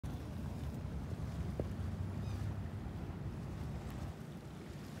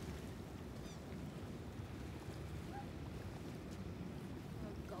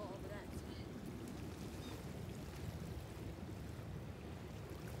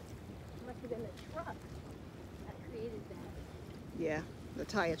been a truck that created that. Yeah, the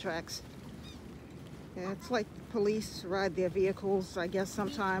tire tracks. Yeah, it's like police ride their vehicles, I guess,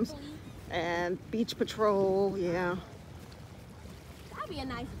 sometimes. And beach patrol, yeah. That'd be a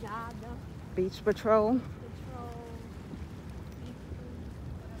nice job, though. Beach patrol. Patrol, beach police,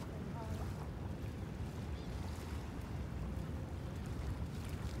 whatever they call it.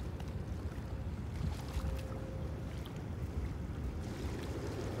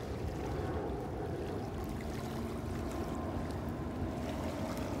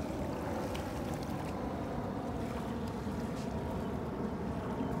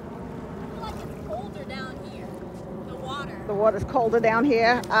 I feel like it's colder down here. The water. The water's colder down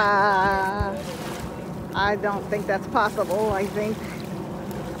here. I don't think that's possible. I think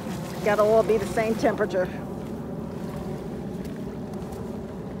it's gotta all be the same temperature.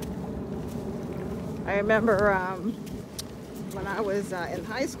 I remember when I was in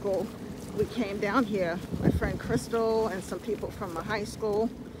high school, we came down here, my friend Crystal and some people from my high school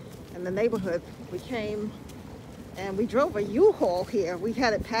in the neighborhood. We came and we drove a U-Haul here. We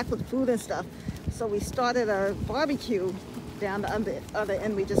had it packed with food and stuff. So we started a barbecue down the other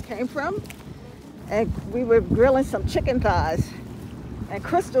end we just came from. And we were grilling some chicken thighs. And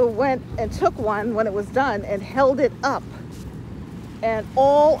Crystal went and took one when it was done and held it up. And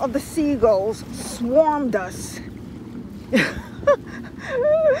all of the seagulls swarmed us.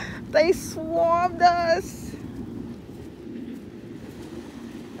 They swarmed us.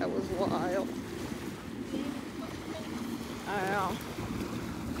 That was wild. I know.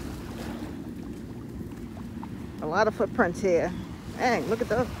 A lot of footprints here. Dang, look at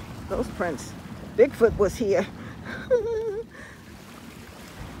those prints. Bigfoot was here.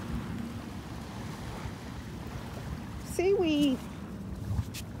 Seaweed.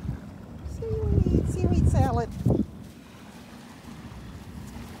 Seaweed salad.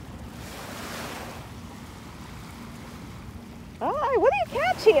 All right, what do you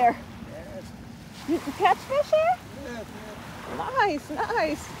catch here? Yes. You catch fish here? Yes, yes. Nice,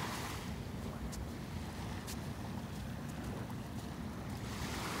 nice.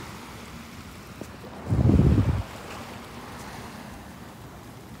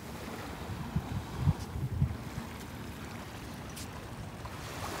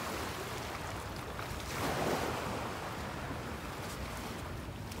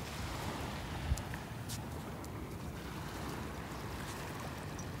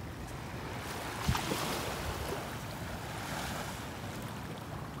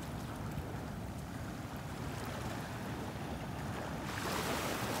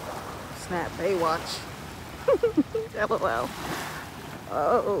 Snap Baywatch. LOL.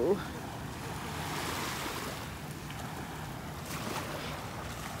 Oh.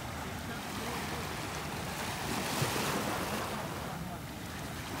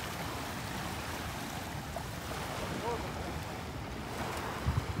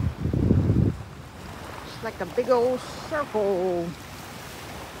 It's like a big old circle.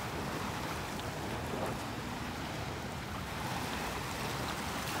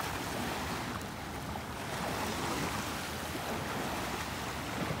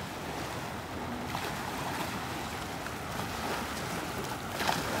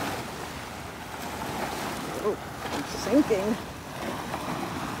 Oh, I'm sinking.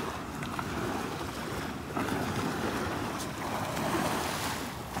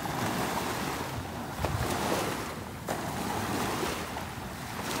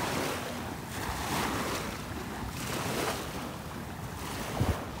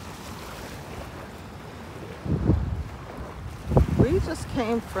 We just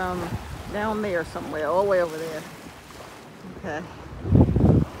came from down there somewhere, all the way over there. Okay.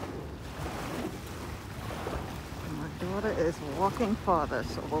 My daughter is walking farther,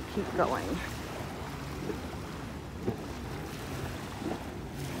 so we'll keep going.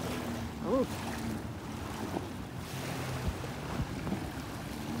 Oh.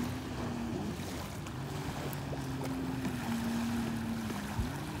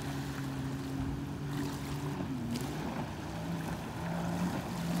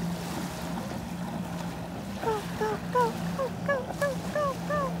 Go, go, go, go, go, go, go,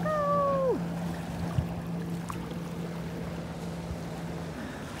 go, go.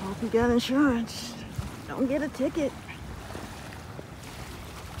 Hope you got insurance. Don't get a ticket.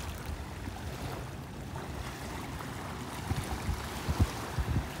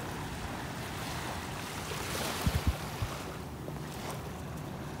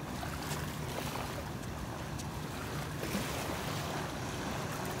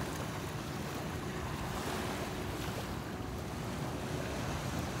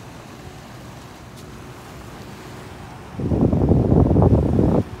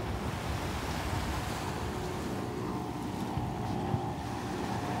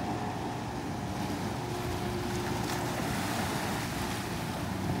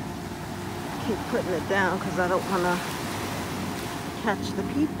 taking it down because I don't want to catch the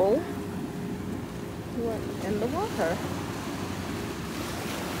people who are in the water.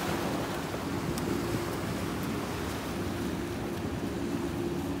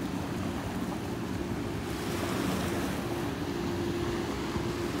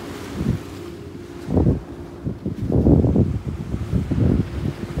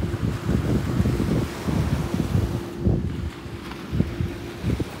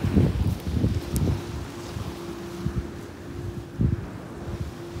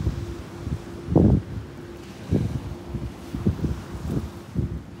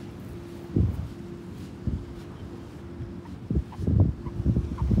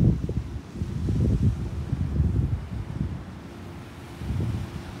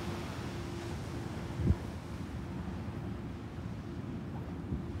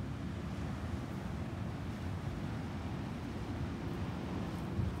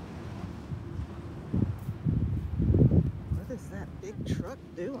 What is that big truck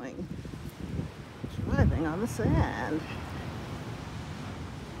doing? Driving on the sand.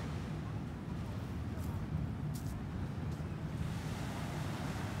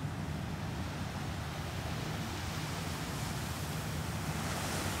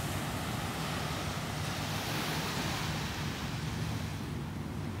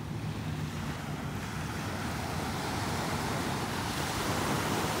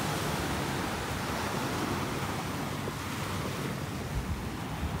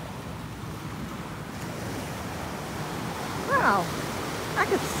 Wow, I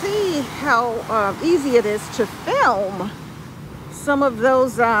could see how easy it is to film some of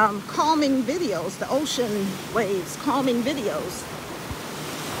those calming videos, the ocean waves calming videos.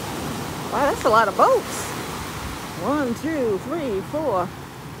 Wow, that's a lot of boats. 1, 2, 3, 4,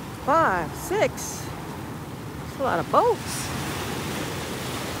 5, 6. That's a lot of boats.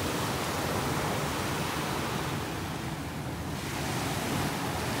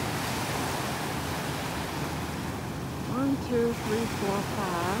 One, 2, 3, 4,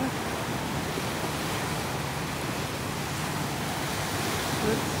 5.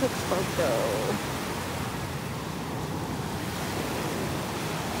 Where'd 6 boats go?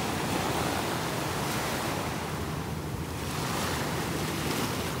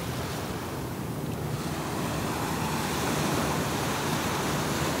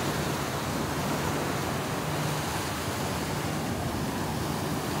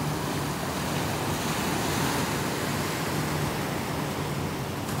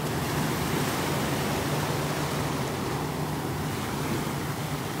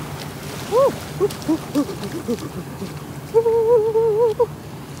 Oh,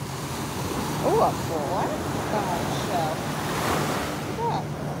 a black shell. Look at that.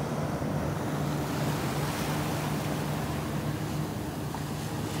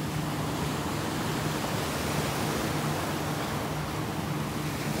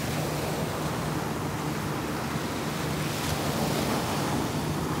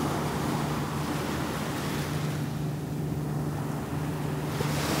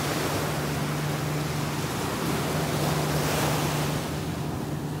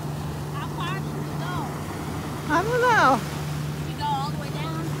 I don't know. We go all the way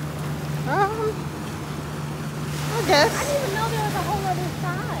down? I guess. I didn't even know there was a whole other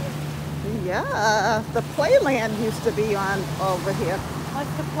side. Yeah, the Playland used to be on over here. What's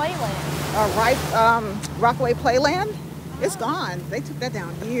the playland? Rockaway Playland. It's gone. They took that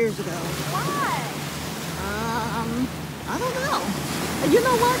down years ago. Why? I don't know. And you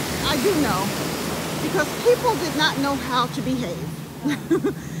know what? I do know. Because people did not know how to behave.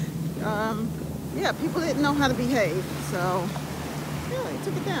 Yeah, people didn't know how to behave. So, yeah, they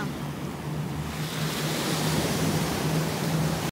took it down.